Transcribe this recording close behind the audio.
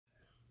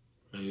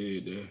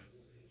Hey,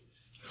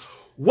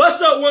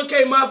 what's up,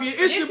 1K Mafia?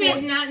 It's your boy. This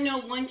is not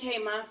no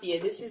 1K Mafia.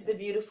 This is the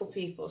beautiful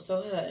people.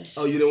 So hush.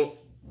 Oh, you don't?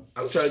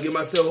 I'm trying to get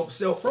myself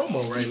self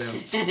promo right now.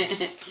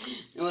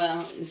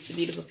 Well, it's the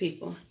beautiful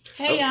people.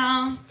 Hey,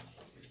 y'all.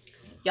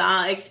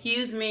 Y'all,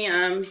 excuse me.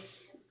 I'm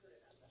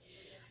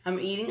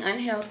eating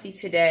unhealthy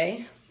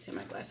today. Take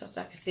my glass off so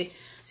I can see.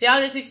 So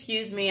y'all just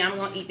excuse me. I'm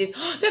gonna eat this.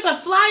 There's a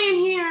fly in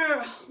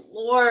here.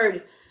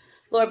 Lord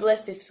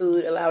bless this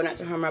food. Allow it not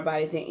to harm our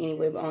bodies in any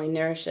way, but only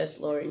nourish us,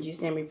 Lord. In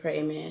Jesus' name we pray,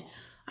 amen.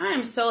 I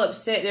am so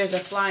upset there's a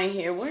fly in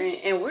here.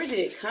 Where did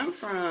it come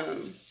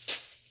from?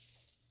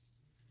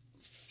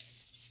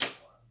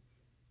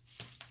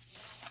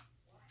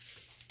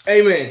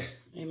 Amen.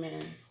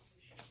 Amen.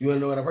 You want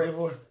to know what I pray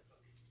for?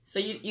 So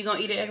you gonna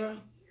eat an egg roll?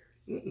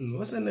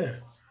 What's in there?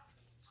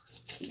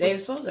 They were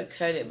supposed to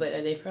cut it, but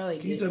they probably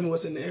did. Can you tell me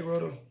what's in the egg roll,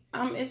 though?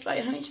 It's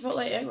like honey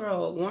chipotle egg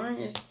roll. Warren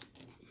is...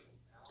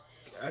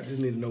 I just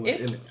need to know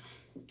what's in it.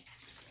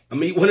 I'm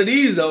gonna eat one of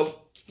these, though.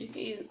 You can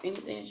eat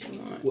anything that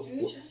you want.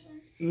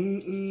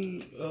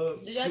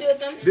 Did y'all do a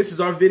thumbnail? This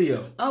is our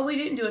video. Oh, we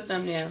didn't do a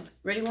thumbnail.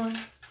 Ready, Warren?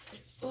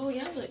 Oh,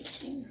 y'all look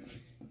cute.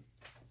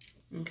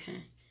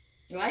 Okay.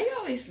 Why you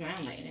always smile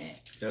like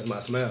that? That's my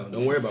smile.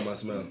 Don't worry about my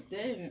smile.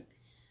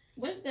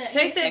 What's that?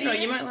 Taste that egg roll.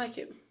 You might like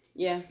it.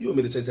 Yeah. You want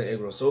me to taste that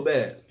egg roll so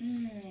bad.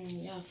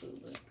 Y'all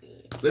food look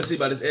good. Let's see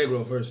about this egg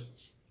roll first.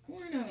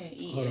 Warren don't even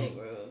eat egg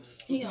rolls.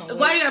 Why do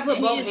you gotta put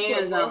both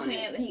hands on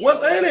it?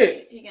 What's in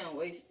it? He gonna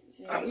waste it.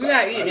 You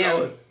gotta eat it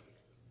now.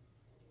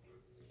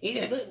 Eat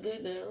it. It look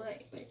good though,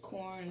 like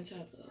corn and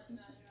chocolate.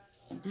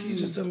 Can you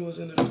just tell me what's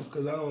in it?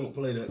 Because I don't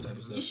play that type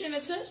of stuff. You shouldn't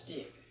have touched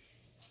it.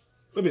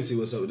 Let me see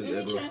what's up with this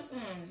Let egg me roll. try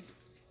some.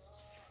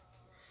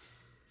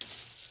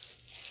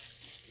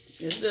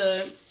 It's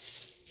good.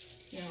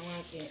 You don't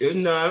like it? It's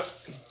not.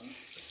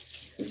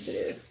 Yes, it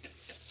is.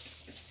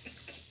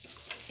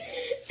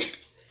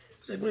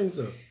 Say, bring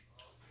some.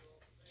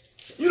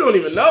 You don't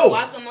even know.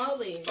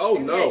 Guacamole. Oh,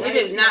 no. It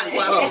is not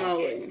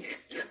guacamole.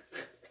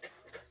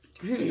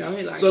 No,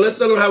 he like So let's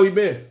tell them how we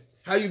been.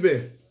 How you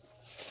been?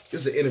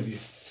 It's an interview.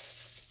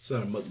 It's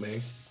not a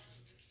mukbang.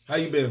 How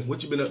you been?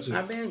 What you been up to?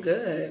 I've been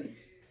good.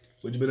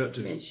 What you been up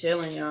to? Been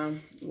chilling, y'all.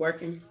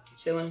 Working,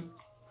 chilling.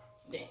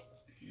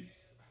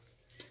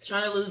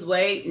 Trying to lose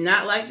weight.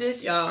 Not like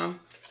this, y'all.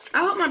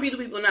 I hope my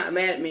beautiful people not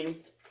mad at me.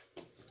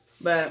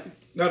 But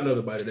Not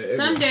another bite of that egg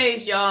some roll.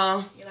 days,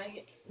 y'all. You like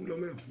it? No,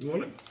 ma'am. You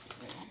want it?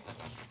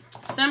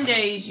 Some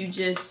days you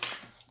just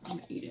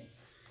eat it.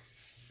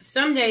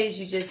 Some days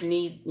you just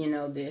need,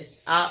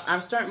 this.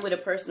 I'm starting with a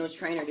personal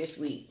trainer this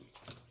week.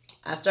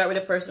 I start with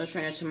a personal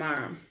trainer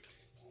tomorrow.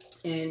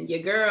 And your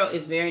girl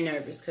is very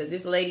nervous because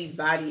this lady's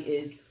body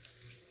is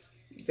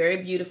very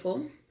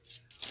beautiful.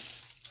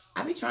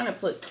 I be trying to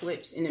put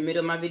clips in the middle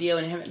of my video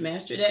and I haven't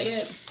mastered that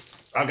yet.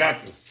 I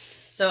got you.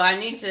 So I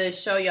need to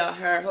show y'all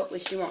her. Hopefully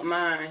she won't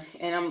mind.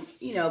 And I'm,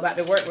 about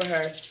to work with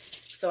her.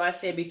 So I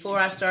said before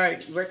I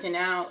start working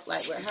out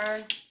like with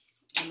her,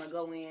 I'm going to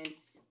go in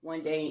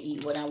one day and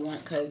eat what I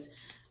want because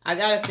I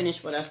got to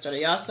finish what I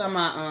started. Y'all saw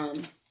my,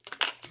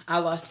 I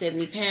lost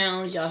 70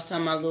 pounds. Y'all saw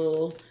my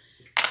little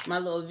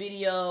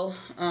video,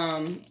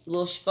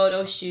 little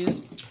photo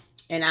shoot.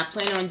 And I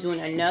plan on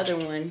doing another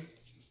one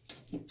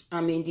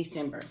in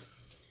December.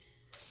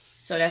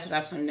 So that's what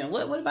I plan on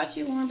doing. What about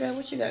you, Warren Bell?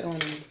 What you got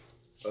going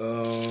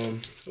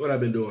on? What I've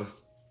been doing?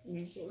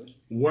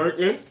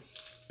 Working.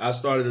 I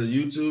started a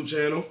YouTube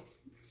channel.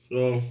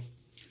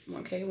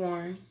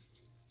 1KWarren.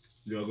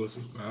 Y'all go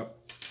subscribe.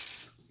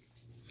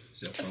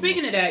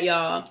 Speaking of that,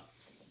 y'all,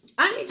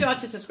 I need y'all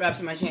to subscribe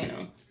to my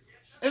channel.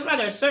 It's like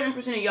a certain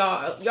percent of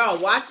y'all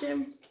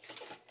watching,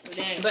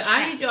 but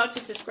I need y'all to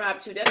subscribe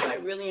too. That's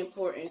like really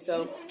important.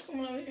 So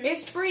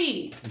it's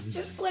free.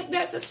 Just click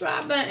that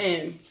subscribe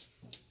button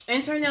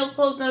and turn those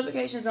post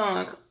notifications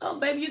on. Oh,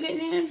 baby, you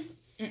getting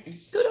in?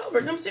 Scoot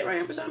over. Come sit right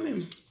here beside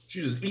me.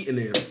 She just eating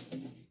there.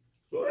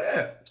 Go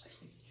ahead.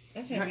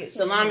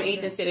 Salome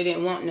Ethan said they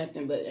didn't want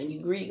nothing, but you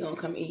greedy gonna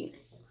come eat.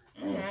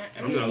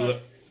 I'm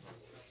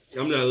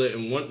not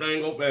letting one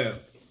thing go past.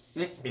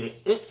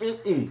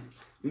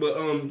 But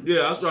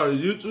yeah, I started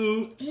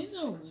YouTube. He's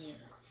so weird.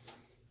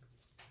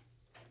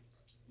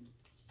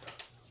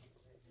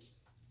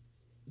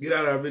 Get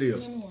out of our video.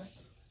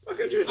 Why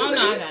can't you just Oh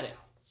no, I got it.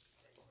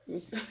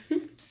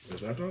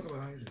 That's what I'm talking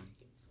about.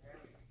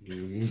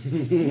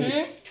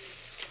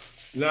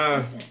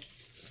 Nah.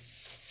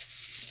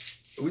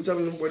 Are we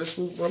telling them where this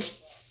food from?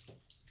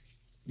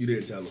 You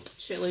didn't tell them.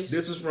 Chili's.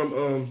 This is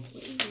from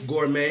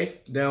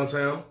Gourmet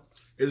downtown.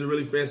 It's a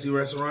really fancy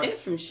restaurant.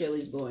 It's from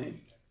Chili's, boy.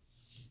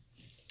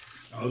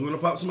 I was gonna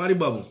pop somebody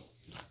bubble.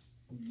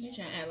 You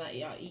trying to act like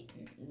y'all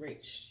eating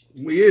rich?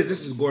 We is.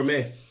 This is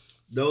Gourmet.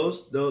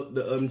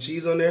 The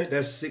cheese on there.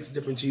 That's 6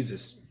 different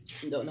cheeses.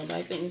 Don't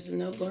nobody think this is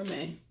no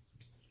gourmet.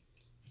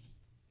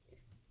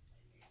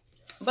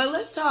 But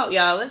let's talk,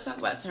 y'all. Let's talk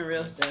about some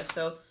real stuff.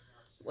 So,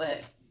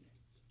 what?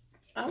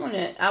 I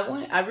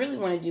really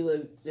want to do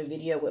a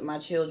video with my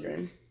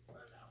children,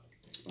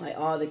 like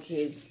all the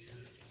kids.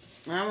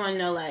 I want to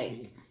know,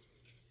 like,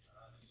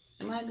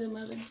 am I a good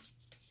mother?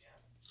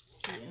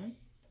 Yeah.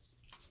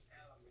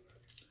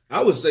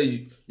 I would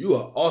say you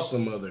are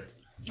awesome mother.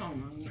 Oh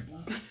my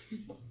God.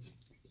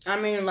 I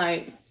mean,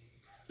 like,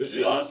 Is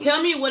she awesome?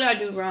 tell me what I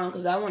do wrong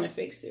because I want to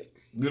fix it.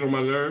 Get on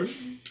my nerves.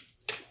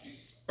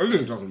 I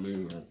didn't talk to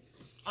me.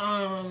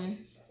 Man.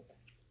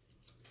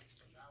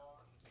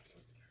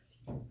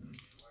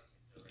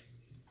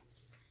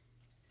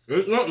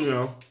 It's nothing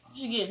now.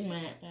 She gets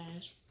mad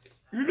fast.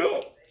 You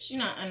know. She's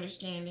not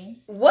understanding.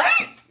 What?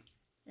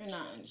 You're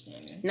not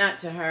understanding. Not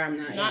to her, I'm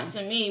not. Not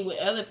to me, with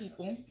other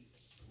people.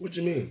 What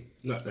you mean?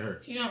 Not to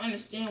her. She don't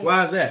understand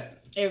Why is that?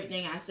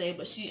 everything I say,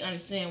 but she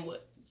understand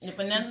what. If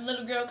another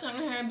little girl come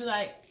to her and be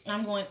like,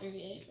 I'm going through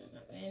this or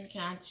something,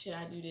 should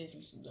I do this?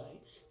 And she's like,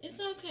 it's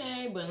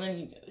okay, but let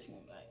me do this. And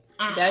be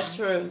like, That's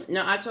true.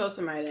 No, I told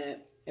somebody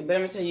that. But I'm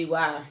going to tell you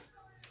why.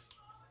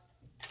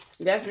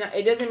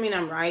 It doesn't mean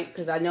I'm right,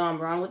 because I know I'm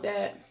wrong with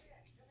that.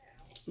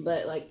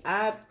 But, like,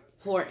 I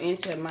pour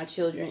into my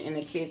children and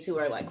the kids who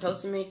are, like,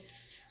 close to me.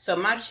 So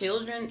my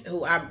children,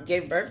 who I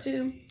gave birth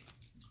to,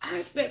 I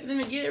expect for them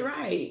to get it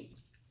right.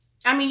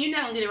 I mean, you're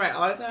not going to get it right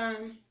all the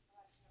time.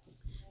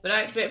 But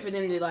I expect for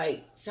them to,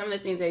 like, some of the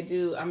things they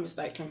do, I'm just,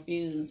 like,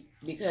 confused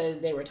because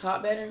they were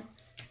taught better.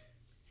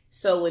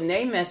 So when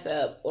they mess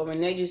up or when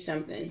they do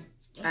something,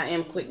 I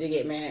am quick to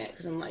get mad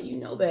because I'm like, you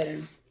know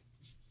better.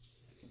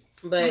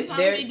 But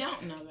they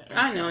don't know better.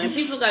 I know, and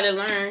people got to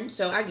learn,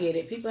 so I get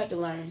it. People have to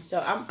learn, so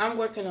I'm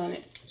working on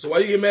it. So why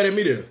you get mad at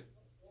me then?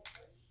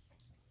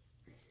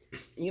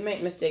 You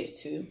make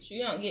mistakes too. She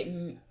don't get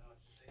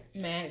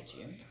mad at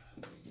you.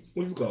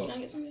 What you call Can I it?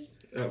 get something?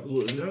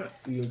 Absolutely not.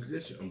 You gonna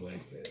get you? I'm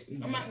like,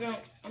 man.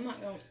 I'm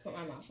not gonna put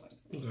my mouth on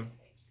it.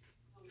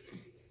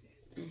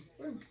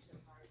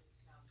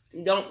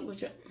 Don't. I'm not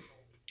putting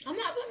my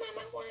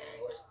mouth on it.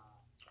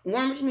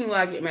 What you mean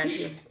why I get mad at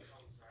you?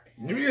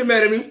 You get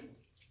mad at me?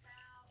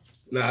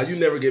 Nah, you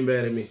never get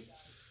mad at me.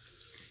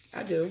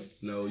 I do.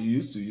 No, you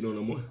used to. You don't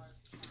no more.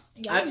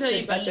 I tell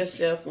you about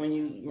yourself when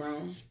you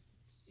wrong.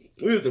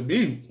 We used to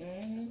be.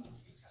 Mm-hmm.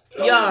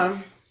 Oh,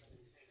 Yeah.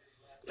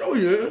 Oh,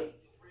 yeah.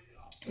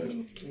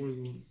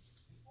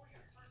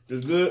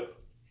 It's good?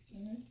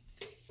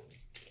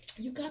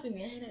 Mm-hmm. You copied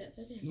me. I had that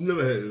the other day. You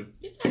never had it.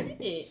 Yes, I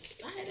did.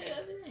 I had that the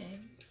other day.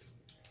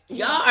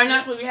 Y'all are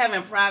not supposed to be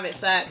having private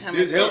side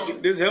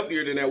conversations. This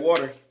healthier than that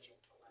water.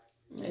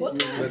 What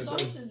kind of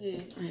sauce is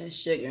this? I had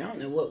sugar. I don't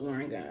know what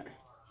Warren got.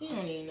 He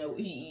don't even know what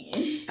he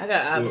eating. I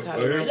got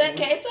avocado. What, Is that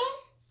queso?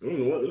 I don't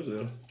know what this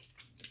is.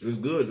 It's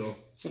good, though.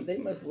 They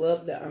must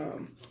love the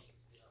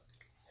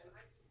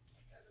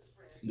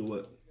Do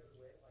what?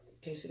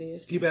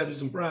 quesadillas. Keep asking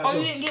some fries. Oh, though.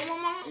 you didn't get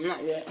one, Mama?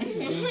 Not yet.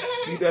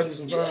 Keep asking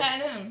some You fries.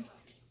 had them.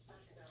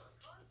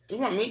 You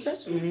want me to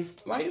touch them?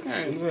 Mm-hmm. Why you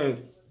can't?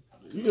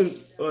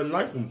 You can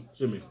knife them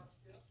to me.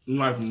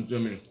 Knife them to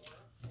me.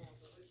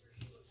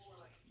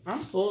 I'm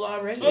full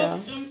already,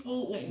 y'all.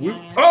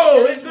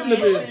 Oh, it couldn't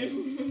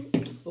have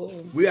been.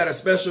 Full. We got a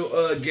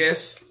special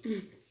guest.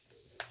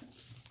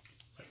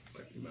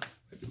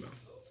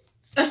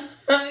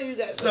 You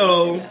got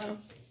So- something now.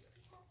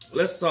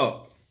 Let's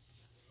talk.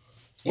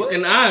 What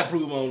can I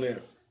improve on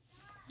there?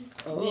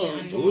 Oh.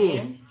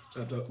 Ooh.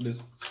 I thought this.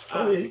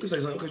 Oh yeah, you can say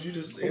something because you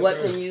just. What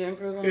answered. can you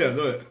improve on? Yeah,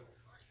 go ahead.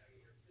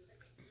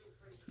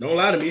 Don't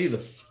lie to me either.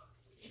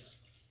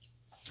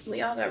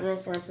 We all got room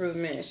for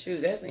improvement.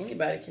 Shoot, that's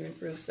anybody can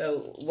improve.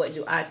 So, what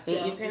do I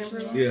think you can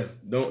improve? Yeah,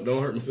 don't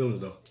hurt my feelings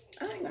though.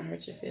 I ain't gonna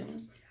hurt your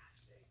feelings.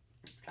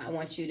 I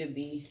want you to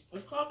be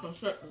It's called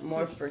constructive.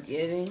 more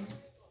forgiving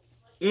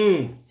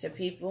Mm. to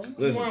people.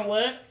 Listen. More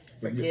what?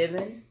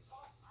 Forgiving.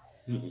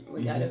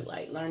 We gotta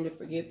learn to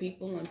forgive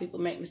people. When people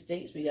make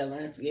mistakes, we gotta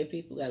learn to forgive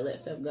people. Gotta let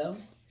stuff go.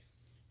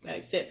 Gotta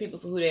accept people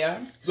for who they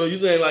are. So you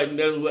saying like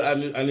that's what I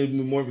need to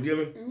be more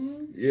forgiving?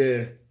 Mm-hmm.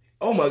 Yeah.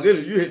 Oh my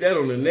goodness, you hit that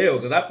on the nail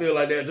because I feel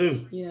like that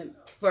too. Yeah.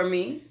 For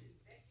me,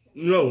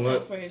 No,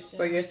 like, For yourself.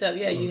 for yourself,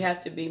 yeah, you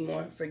have to be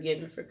more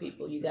forgiving for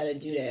people. You gotta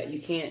do that. You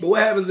can't. but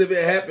what happens if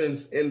it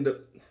happens in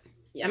the?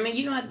 I mean,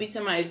 you don't have to be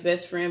somebody's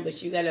best friend,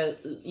 but you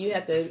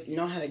have to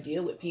know how to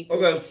deal with people.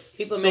 Okay.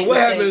 People So make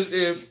what mistakes.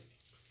 happens if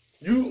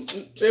you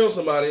tell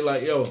somebody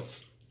like, "Yo,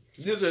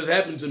 this has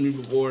happened to me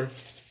before,"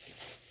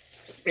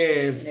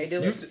 and They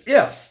do it.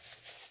 Yeah.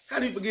 How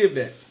do you forgive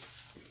that?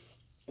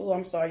 Oh,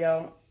 I'm sorry,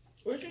 y'all.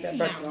 What you That mean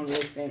burnt now? on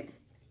roast beef.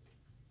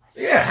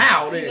 Yeah,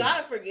 how You then?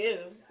 gotta forgive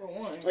for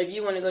one. If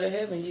you want to go to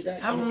heaven, you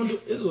got How to. long do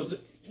it's gonna take?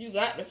 You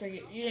got to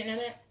forgive. You didn't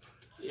know that?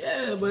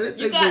 Yeah, but it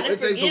You takes got to it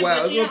takes forgive, a while.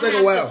 but It's you gonna don't take a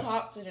have while. to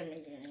talk to them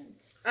again.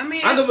 I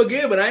mean, I can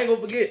forgive, but I ain't gonna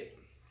forget.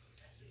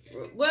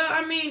 well,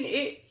 I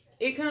mean,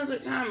 it comes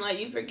with time. Like,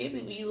 you forgive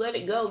people, you let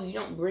it go. You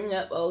don't bring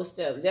up old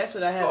stuff. That's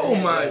what I have. Oh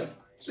my!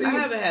 See, I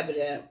have a habit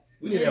of that.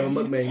 we need to have a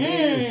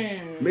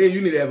mukbang. Man,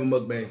 you need to have a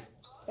mukbang.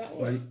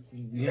 Like,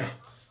 yeah.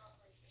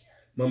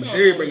 Mama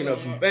Sherry bringing up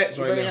some facts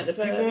right Bringing now. up the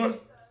Keep facts. going.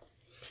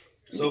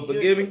 So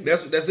forgiving.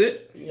 That's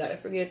it. You gotta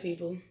forgive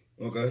people,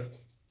 Okay.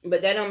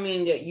 but that don't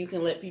mean that you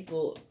can let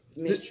people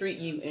mistreat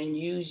you and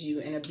use you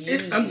and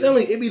abuse you. I'm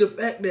telling you, it be the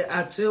fact that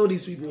I tell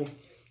these people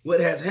what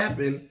has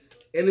happened,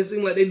 and it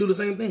seems like they do the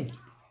same thing.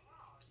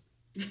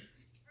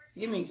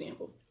 Give me an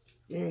example.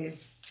 Mm.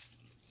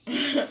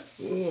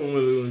 We don't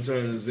really want to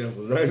turn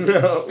examples right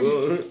now.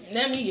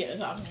 Let me get to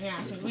talking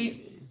now, since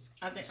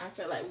I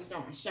feel like we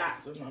throwing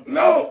shots or something.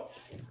 No.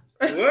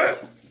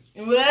 What?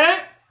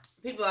 What?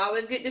 People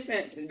always get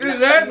defensive.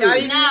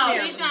 Exactly. No,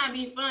 he's trying to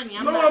be funny.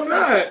 I'm not.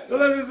 That's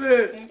what I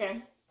said.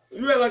 Okay.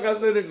 You act like I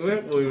said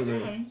example.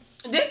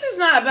 This is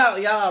not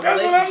about y'all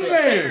That's what I'm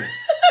relationship. saying.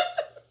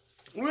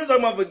 We're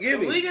talking about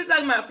forgiving. We just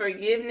talking about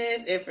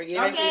forgiveness and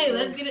forgiving. Okay, people.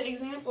 let's get an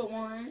example,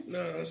 Warren.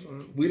 No, that's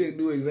fine. We didn't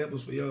do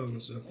examples for y'all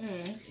and stuff.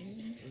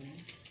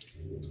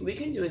 We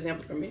can do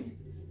example for me.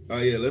 Oh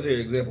yeah, let's hear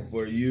an example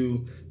for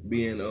you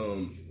being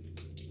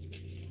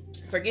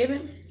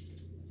Forgiving?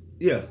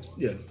 Yeah.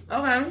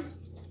 Okay.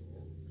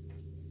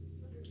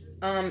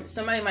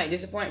 Somebody might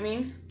disappoint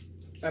me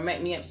or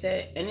make me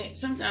upset, and it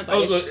sometimes.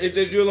 Like, so it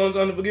takes you a long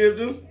time to forgive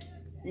too?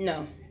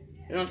 No,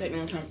 it don't take me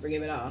a long time to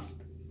forgive at all.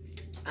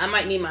 I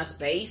might need my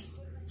space.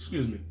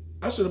 Excuse me.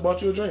 I should have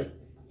bought you a drink.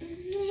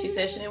 She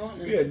said she didn't want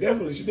none. Yeah,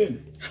 definitely she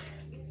didn't.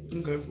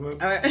 Okay, well.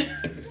 All right.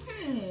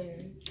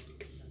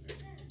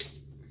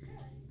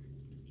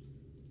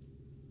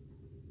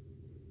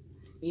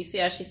 You see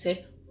how she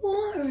said,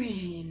 Warren,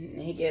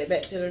 and he gave it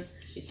back to her.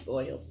 She's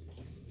spoiled.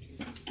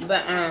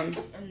 But I'm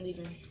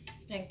leaving.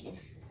 Thank you.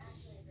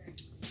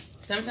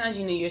 sometimes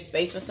you need your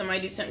space when somebody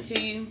do something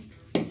to you.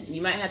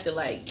 You might have to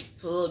like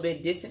put a little bit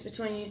of distance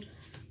between you,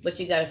 but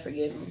you gotta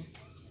forgive them.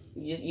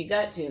 You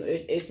got to.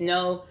 It's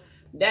no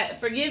that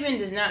forgiving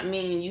does not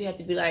mean you have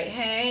to be like,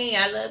 hey,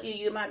 I love you,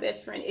 you're my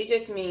best friend. It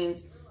just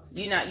means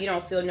you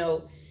don't feel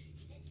no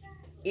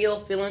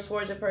ill feelings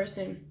towards a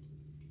person.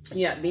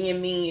 You're not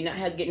being mean. You're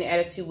not getting an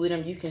attitude with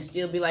them. You can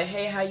still be like,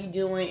 hey, how you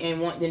doing? And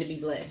want them to be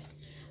blessed.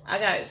 I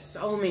got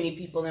so many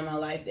people in my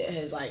life that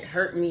has like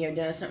hurt me or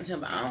done something to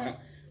them. But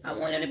I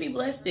want them to be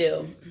blessed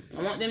still.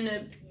 I want them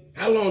to.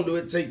 How long do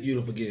it take you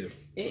to forgive?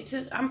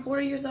 I'm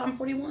 40 years old. I'm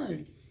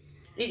 41.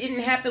 It didn't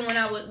happen when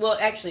I was, well,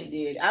 actually it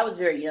did. I was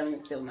very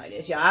young feeling like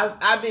this. Yeah,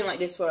 I've been like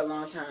this for a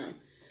long time.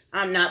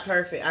 I'm not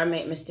perfect. I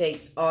make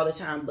mistakes all the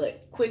time,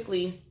 but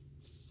quickly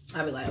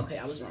I'll be like, okay,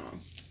 I was wrong.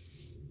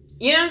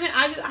 You know what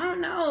I'm saying? I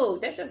don't know.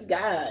 That's just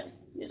God.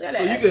 You just gotta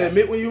so you can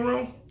admit when you're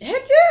wrong?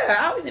 Heck yeah.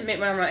 I always admit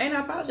when I'm wrong. And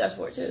I apologize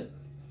for it too.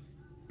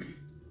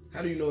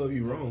 How do you know if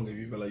you're wrong if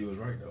you feel like you was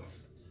right though?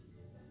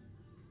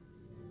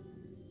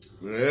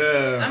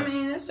 Yeah. I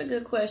mean, that's a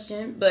good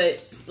question.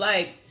 But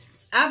like,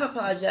 I've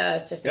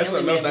apologized to family That's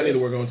something else I need to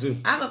work on too.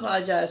 I've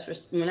apologized for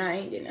when I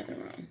ain't did nothing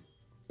wrong.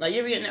 Like, you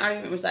ever get in an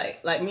argument with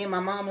like me and my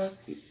mama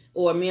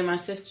or me and my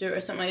sister or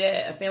something like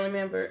that, a family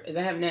member, if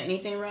I haven't done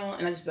anything wrong,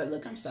 and I just be like,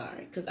 look, I'm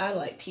sorry. Because I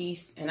like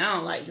peace and I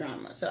don't like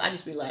drama. So I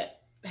just be like,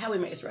 how we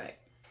make this right?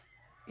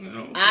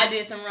 No. I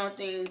did some wrong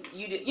things.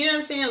 You did. You know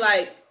what I'm saying?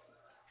 Like,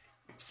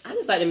 I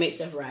just like to make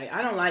stuff right.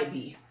 I don't like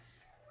beef.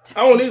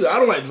 I don't either. I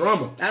don't like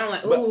drama. I don't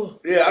like, ooh.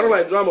 Yeah, I don't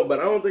like drama, but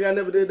I don't think I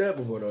never did that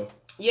before though.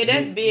 Yeah,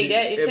 that's big.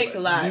 It takes a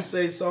lot. You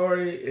say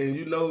sorry and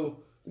you know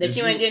that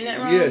you ain't did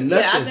nothing wrong? Yeah, nothing.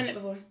 Yeah, I've done it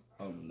before.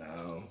 Oh,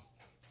 no.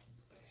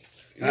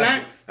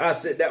 I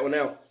sit that one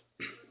out.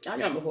 I've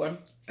done it before.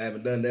 I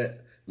haven't done that. At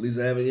least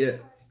I haven't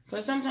yet.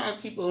 Because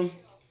sometimes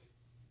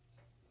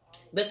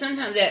but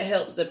sometimes that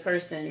helps the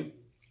person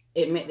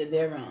admit that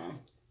they're wrong.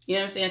 You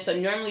know what I'm saying? So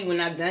normally when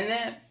I've done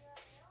that,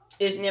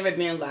 it's never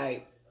been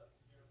like,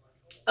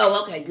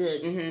 oh, okay,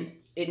 good.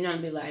 It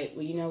normally be like,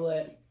 well, you know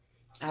what?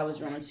 I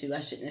was wrong too. I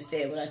shouldn't have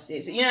said what I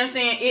said. So, you know what I'm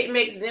saying? It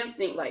makes them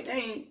think like,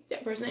 dang,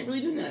 that person ain't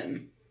really do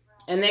nothing.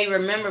 And they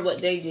remember what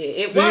they did.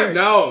 It worked.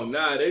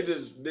 Nah, they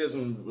just did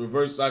some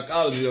reverse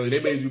psychology on you. They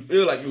made you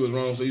feel like you was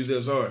wrong, so you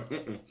said sorry.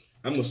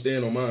 I'm going to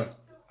stand on mine.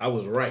 I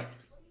was right.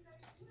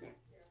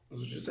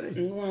 That's what you're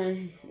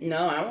saying.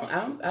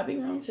 No, I'll be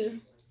wrong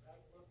too.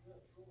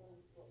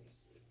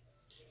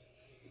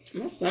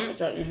 My stomach's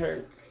starting to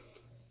hurt.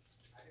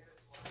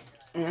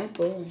 And I'm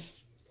full.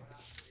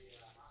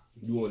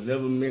 You will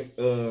never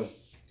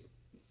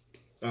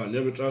I'll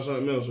never try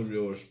something else of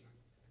yours.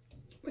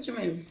 What you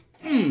mean?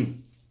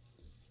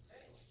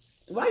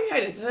 Why you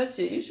had to touch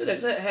it? You should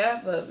have cut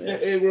half of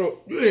it. Hey, bro,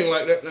 you ain't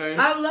like that thing.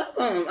 I love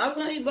them. I was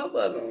going to eat both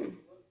of them.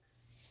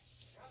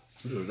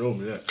 You should have told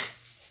me that.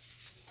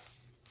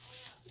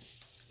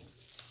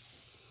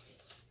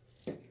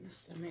 My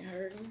stomach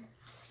hurting.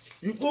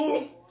 You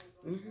full?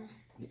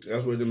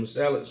 That's where them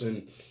salads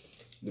and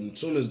them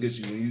tunas get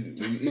you.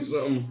 When you eat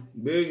something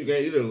big, you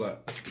can't eat it a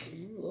lot.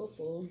 I'm a little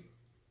full.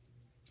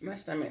 My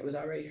stomach was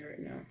already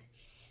hurting now.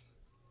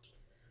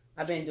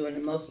 I've been doing the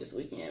most this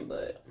weekend,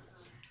 but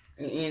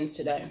it ends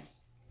today.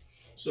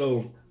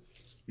 So,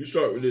 you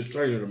start with this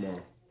trainer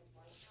tomorrow.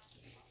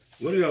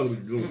 What are y'all going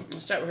to be doing? I'll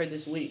start with her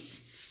this week.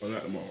 Or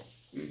not tomorrow?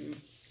 Did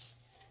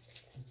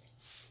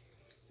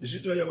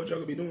she tell y'all what y'all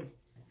going to be doing?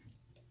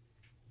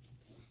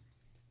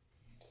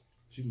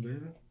 She from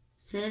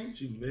Fayetteville?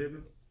 She from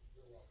Fayetteville?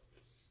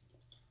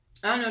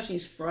 I don't know if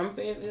she's from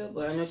Fayetteville,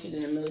 but I know she's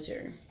in the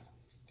military.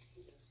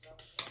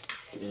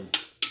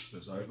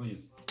 That's sorry for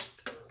you.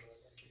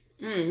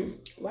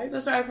 Why you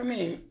feel sorry for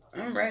me?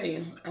 I'm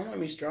ready. I want to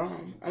be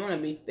strong. I want to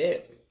be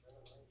fit.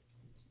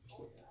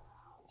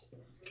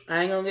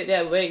 I ain't gonna get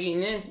that weight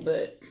eating this,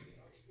 but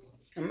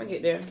I'm gonna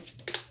get there.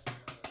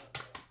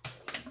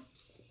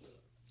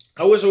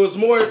 I wish there was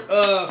more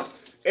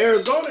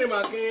Arizona in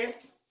my can.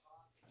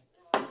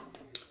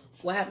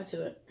 What happened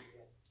to it?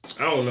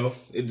 I don't know.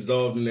 It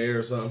dissolved in the air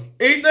or something.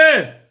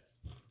 Ethan!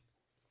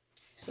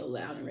 So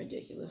loud and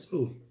ridiculous.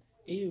 Who?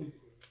 You.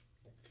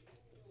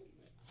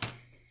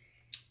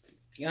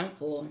 Yeah, I'm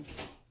full.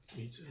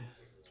 Me too.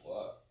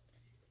 What?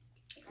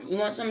 You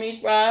want some of these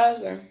fries?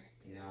 Or?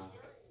 No.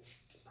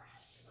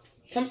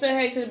 Come say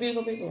hey to the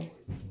beautiful people.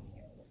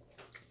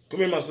 Come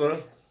here, my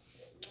son.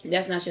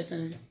 That's not your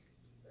son.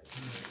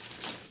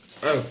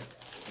 Oh.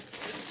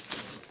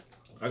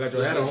 I got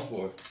your hat on.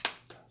 For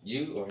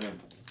you or him?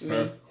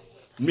 Me.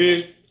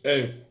 Me.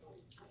 Hey.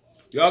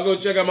 Y'all go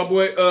check out my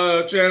boy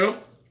channel.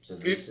 So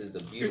this is the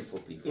beautiful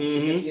people.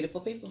 Mm-hmm.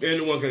 Beautiful people. And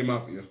the 1K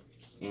Mafia.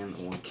 And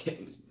the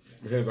 1K.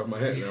 My hands off my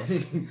hat now.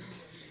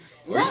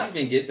 Where did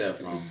you even get that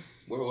from?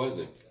 Where was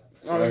it?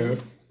 Right here.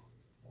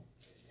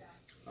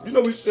 You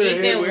know we said Eat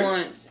hey, there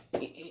once.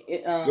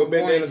 Go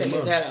back there and take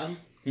his hat off.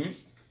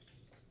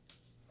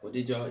 What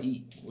did y'all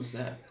eat? What's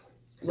that?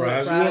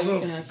 Fries. You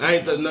want some? I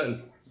ain't touch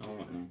nothing. I don't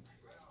want none.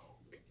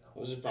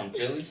 Was it from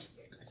Chili's?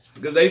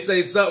 Because they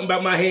say something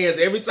about my hands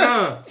every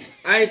time.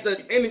 I ain't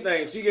touch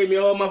anything. She gave me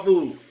all my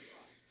food.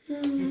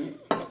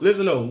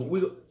 Listen though,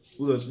 we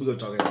gonna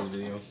talk after this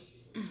video.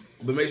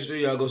 But make sure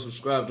y'all go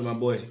subscribe to my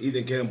boy,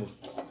 Ethan Campbell.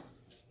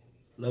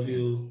 Love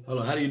you. Hold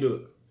on, how do you do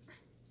it?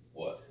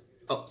 What?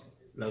 Oh,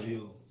 love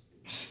you.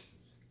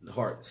 The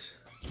hearts.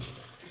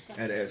 I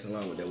had to ask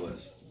along what that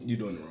was. You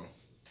doing it wrong.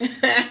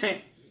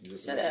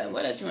 Shut up.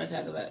 What else you want to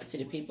talk about to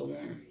the people,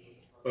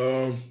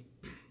 Warren?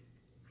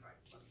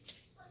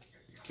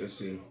 Let's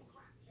see.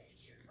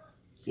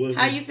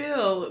 How you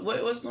feel?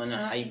 What's going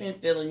on? How you been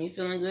feeling? You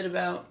feeling good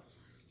about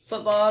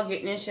football?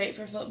 Getting in shape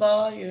for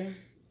football?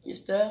 Your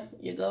stuff?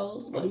 Your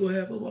goals? We gonna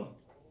have football.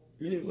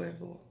 You need to go have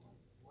football.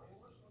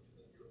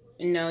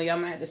 No, y'all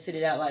might have to sit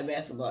it out like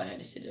basketball had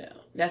to sit it out.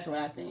 That's what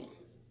I think.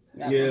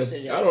 Yeah,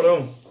 I don't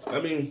know.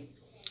 I mean,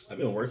 I've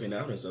been working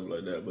out and stuff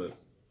like that, but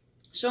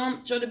show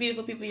the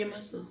beautiful people your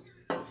muscles.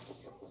 I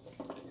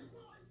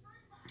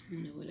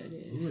don't know what that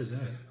is. who is that?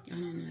 I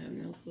don't know. I have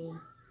no clue.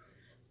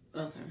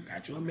 Okay.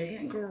 Got you a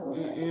man, girl.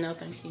 No,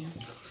 thank you.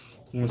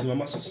 You want to see my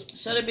muscles?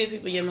 Show the beautiful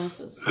people your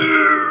muscles.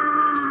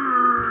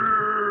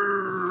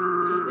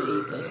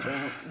 He's so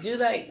strong. Do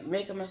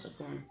make a muscle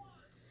for him.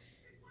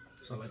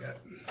 That's all I got.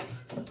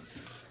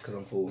 Because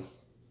I'm full.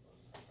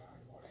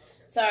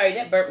 Sorry,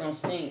 that burp gonna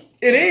stink.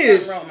 It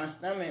is. Something wrong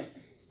with my stomach.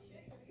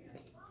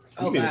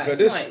 We need to cut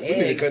this. We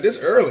need to cut this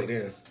early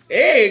then.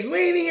 Eggs. We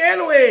ain't even had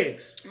no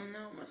eggs. Oh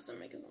no, my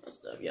stomach is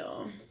messed up,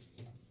 y'all.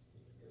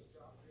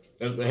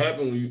 That's what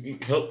happens when you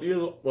eat healthy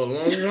for a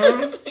long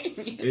time.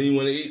 And you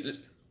want to eat.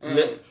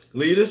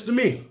 Leave this to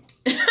me.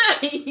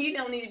 You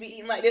don't need to be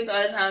eating like this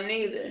all the time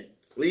neither.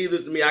 Leave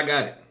this to me. I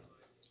got it.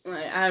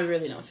 Like, I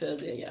really don't feel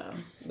good, y'all.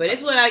 But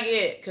it's what I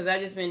get because I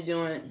just been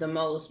doing the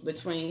most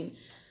between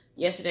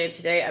yesterday and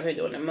today. I've been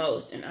doing the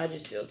most, and I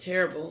just feel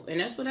terrible,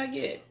 and that's what I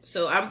get.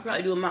 So I'm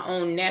probably doing my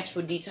own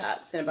natural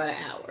detox in about an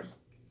hour.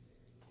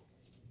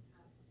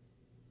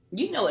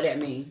 You know what that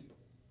means?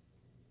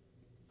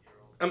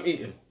 I'm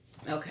eating.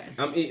 Okay.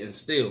 I'm eating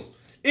still.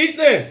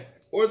 Ethan,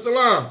 where's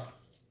Salome?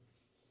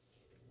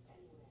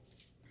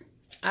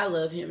 I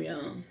love him,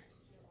 y'all.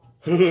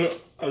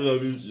 I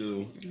love you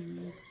too.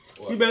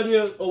 You better me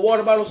a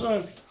water bottle,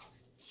 son.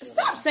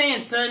 Stop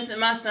saying son to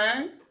my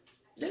son.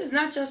 That is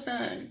not your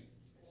son.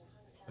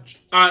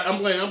 All right, I'm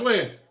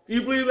playing.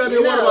 You please let me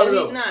a water bottle, No,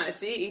 though. he's not.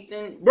 See,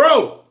 Ethan.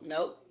 Bro.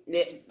 Nope.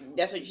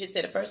 That's what you should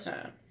say the first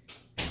time.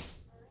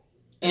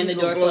 And the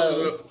door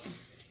closed.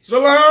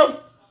 Salome.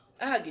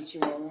 I'll get you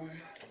one more.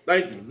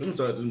 Thank you. Let me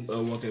talk to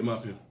 1K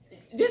Mafia.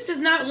 This is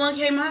not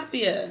 1K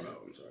Mafia. Oh,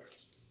 I'm sorry.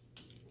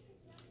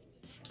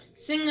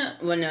 Sing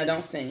well, no,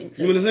 don't sing.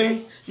 You want to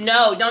sing?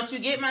 No, don't you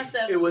get my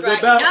stuff. It was strike.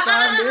 about No,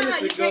 5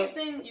 minutes you ago. can't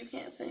sing. You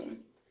can't sing.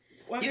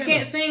 Why You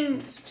can't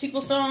sing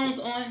people's songs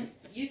on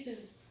YouTube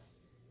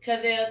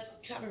because they'll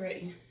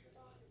copyright you.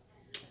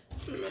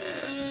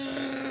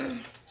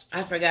 Man.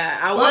 I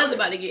forgot. I was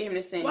about to get him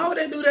to sing. Why would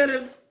they do that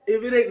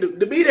if it ain't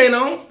the beat ain't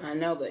on? I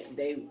know, but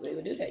they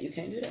would do that. You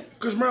can't do that.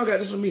 Chris Brown got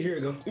this with me. Here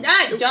you go.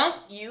 Nah, don't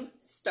you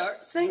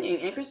start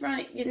singing. And Chris Brown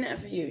ain't getting that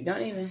for you.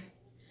 Don't even.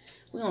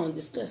 We're going to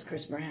discuss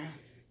Chris Brown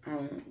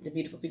on the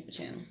Beautiful People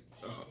channel.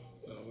 Oh,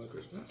 I don't like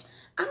Chris Brown.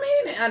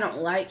 I mean, I don't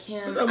like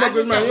him. What's up, I Chris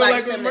just Brown? don't You like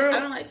like Chris some. Brown? I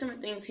don't like some of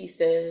the things he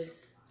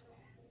says.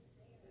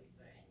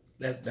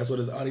 That's what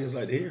his audience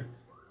like to hear.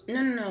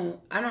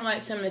 No. I don't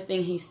like some of the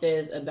things he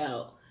says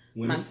about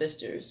Women? my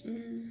sisters.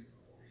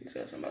 He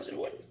said something about your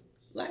women.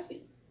 Like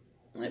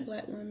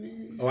black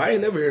women. Oh, I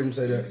ain't never heard him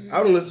say that.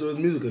 I don't listen to his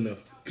music enough.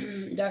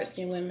 Dark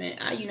skinned women.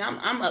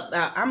 I'm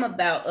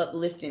about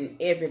uplifting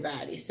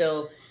everybody.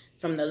 So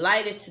from the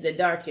lightest to the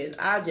darkest,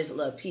 I just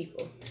love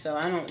people. So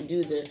I don't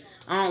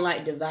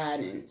like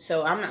dividing.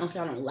 So I'm not gonna say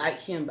I don't like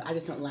him, but I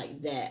just don't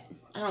like that.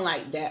 I don't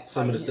like that.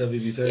 Some of the stuff he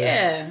be saying.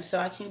 Yeah, so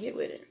I can get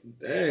with it.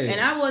 Dang. And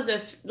I was a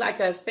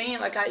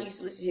fan, like I used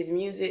to listen to his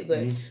music,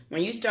 but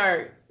when you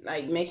start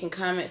like making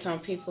comments on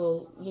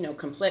people,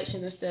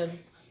 complexion and stuff,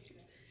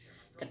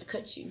 got to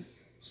cut you.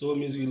 So what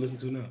music you listen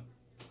to now?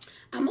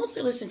 I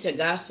mostly listen to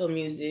gospel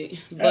music.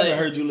 I haven't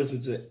heard you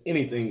listen to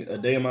anything a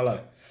day in my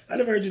life. I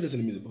never heard you listen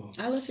to music before.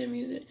 I listen to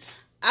music.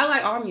 I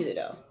like all music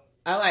though.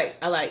 I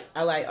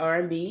like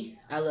R&B.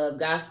 I love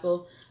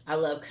gospel. I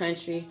love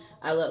country.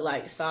 I love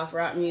like soft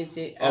rock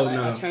music. I like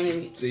alternative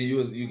music. See,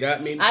 you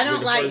got me. I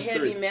don't like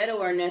heavy metal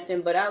or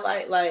nothing, but I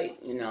like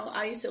you know,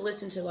 I used to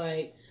listen to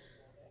like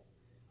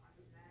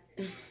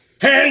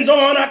Hands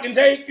on, I can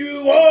take you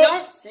on.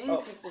 Don't sing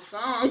people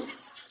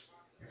songs.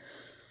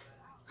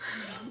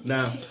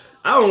 Nah,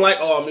 I don't like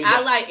all music.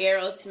 I like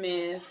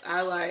Aerosmith.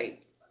 I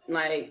like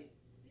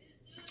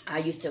I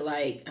used to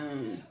like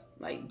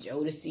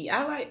Jodeci.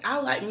 I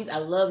like music. I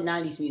love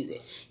 90s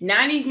music.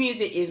 90s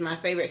music is my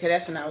favorite because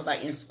that's when I was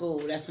like in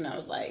school. That's when I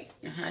was like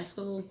in high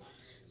school.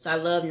 So I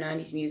love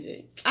 90s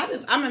music.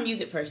 I'm a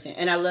music person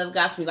and I love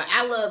gospel. Like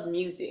I love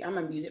music. I'm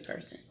a music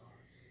person.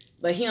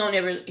 But he don't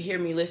ever hear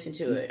me listen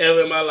to it.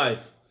 Ever in my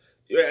life.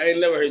 I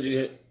ain't never heard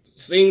you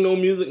sing no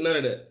music, none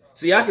of that.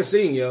 See, I can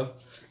sing, yo.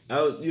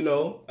 I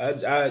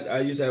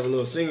used to have a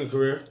little singing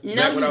career.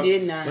 No, you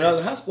did not. When I was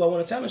in high school, I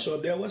won a talent show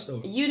up there at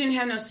Westover. You didn't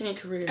have no singing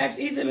career. Ask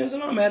Ethan and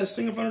Salome. I had to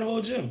sing in front of the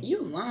whole gym. You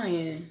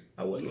lying.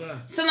 I wouldn't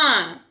lie.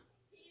 Salome.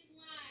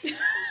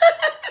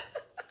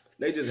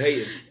 They just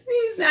hated me.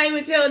 He's not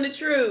even telling the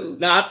truth.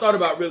 Now, I thought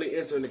about really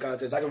entering the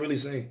contest. I can really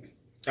sing.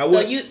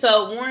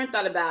 So Warren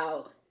thought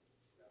about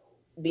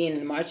being in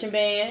the marching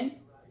band.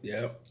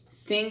 Yeah.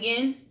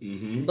 Singing.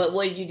 Mm-hmm. But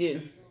what did you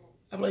do?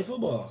 I played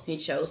football. He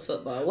chose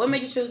football. What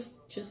made you choose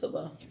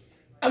football?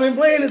 I've been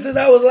playing it since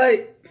I was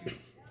like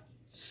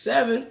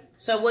 7.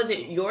 So was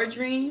it your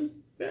dream?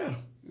 Yeah.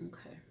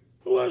 Okay.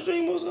 Who else's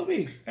dream was going to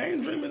be? I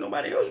ain't dreaming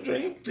nobody else's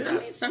dream. Yeah. I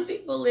mean, some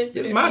people live.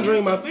 It's my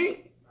dream, I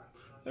think.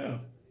 Yeah.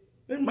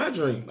 It's my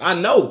dream. I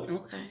know.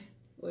 Okay.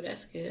 Well,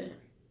 that's good.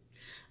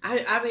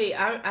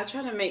 I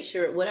try to make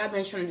sure, what I've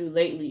been trying to do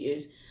lately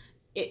is,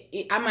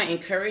 I might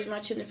encourage my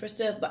children for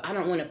stuff, but I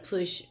don't want to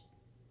push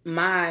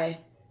my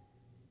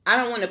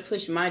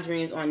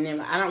dreams on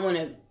them. I don't want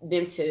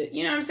them to,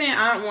 you know what I'm saying?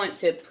 I don't want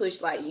to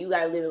push like, you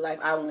gotta live a life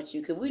I want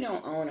you, because we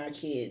don't own our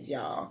kids,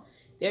 y'all.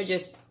 They're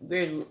just,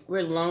 we're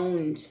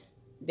loaned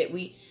that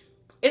we,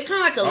 it's kind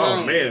of like a loan.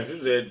 Oh man, she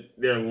said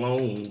they're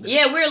loaned.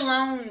 Yeah, we're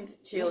loaned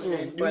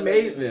children. You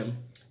made them.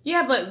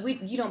 Yeah, but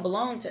you don't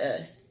belong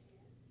to us.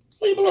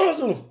 Who you belong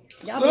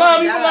to? Y'all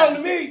belong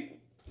to me.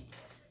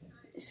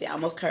 See, I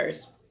almost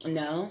cursed.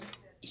 No,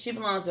 she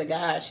belongs to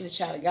God. She's a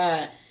child of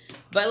God.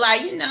 But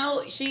like, you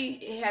know,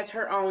 she has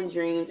her own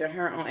dreams or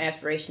her own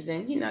aspirations,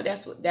 and you know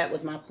that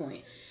was my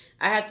point.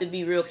 I have to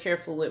be real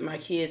careful with my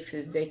kids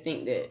because they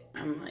think that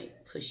I'm like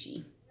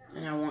pushy,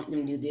 and I want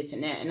them to do this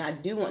and that, and I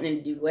do want them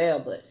to do well,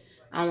 but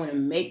I don't want to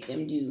make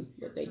them do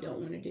what they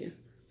don't want to do.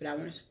 But I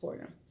want to support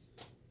them.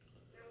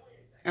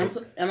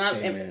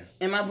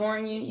 Am I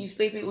boring you? You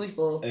sleepy? We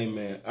full.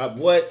 Amen.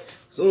 What?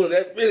 Soon as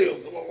that video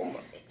come on.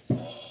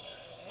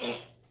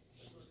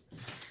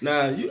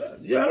 Nah, I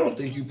don't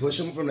think you push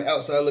them from the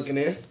outside looking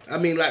in. I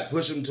mean, like,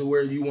 push them to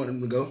where you want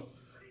them to go.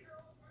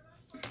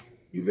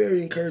 You're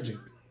very encouraging.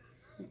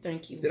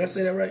 Thank you. Did I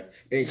say that right?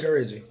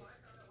 Encouraging.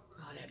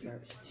 Oh, that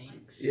burp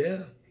stinks. Yeah.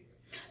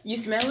 You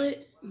smell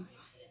it?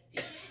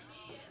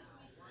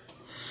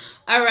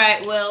 All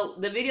right, well,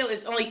 the video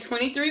is only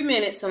 23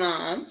 minutes,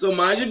 Salome. So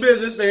mind your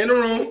business, stay in the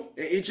room,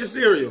 and eat your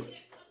cereal.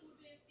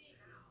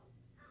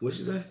 What'd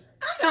she say?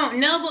 I don't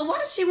know, but why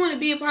does she want to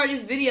be a part of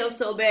this video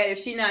so bad if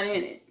she's not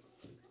in it?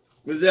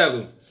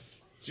 Exactly.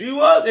 She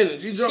was in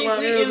it. She jumped out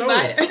of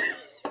Arizona.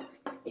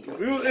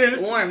 She was in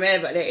it. Warren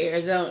mad about that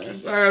Arizona. I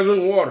gotta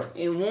drink water.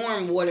 And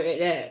warm water at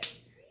that.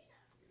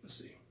 Let's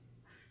see.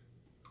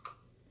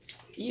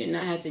 You did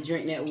not have to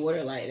drink that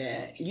water like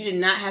that. You did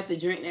not have to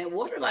drink that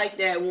water like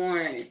that,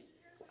 Warren.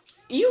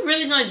 You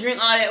really gonna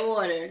drink all that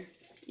water?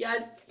 Y'all. I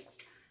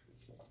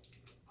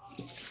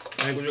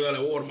ain't gonna drink all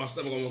that water. My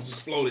stomach almost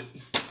exploded.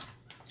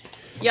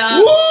 Y'all.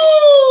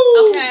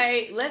 Woo!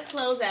 Okay, let's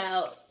close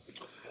out.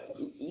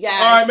 You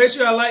guys. All right, make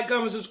sure y'all like,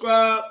 comment,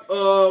 subscribe.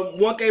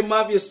 1K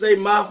Mafia, stay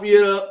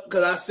Mafia up,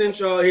 because I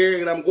sent y'all here,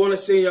 and I'm going to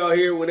send y'all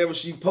here whenever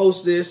she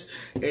posts this.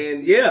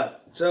 And yeah,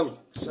 tell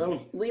them.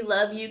 We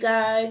love you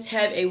guys.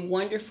 Have a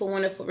wonderful,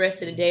 wonderful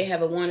rest of the day.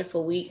 Have a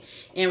wonderful week.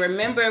 And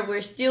remember,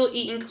 we're still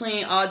eating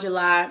clean all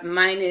July,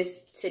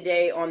 minus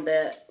today on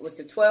the, what's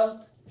the 12th?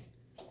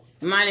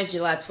 Minus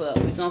July 12th.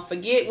 We're going to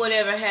forget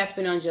whatever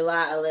happened on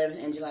July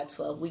 11th and July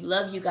 12th. We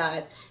love you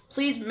guys.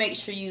 Please make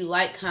sure you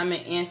like,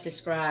 comment, and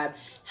subscribe.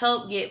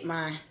 Help get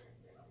my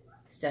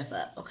stuff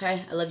up,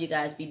 okay? I love you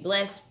guys. Be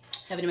blessed.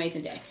 Have an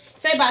amazing day.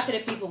 Say bye to the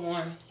people,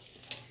 Warren.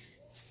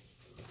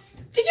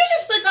 Did you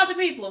just flick off the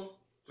people?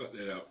 Cut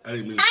that out. I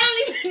didn't mean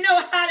I don't even know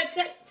how to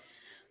cut.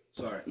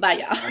 Sorry. Bye,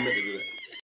 y'all. I meant to do that.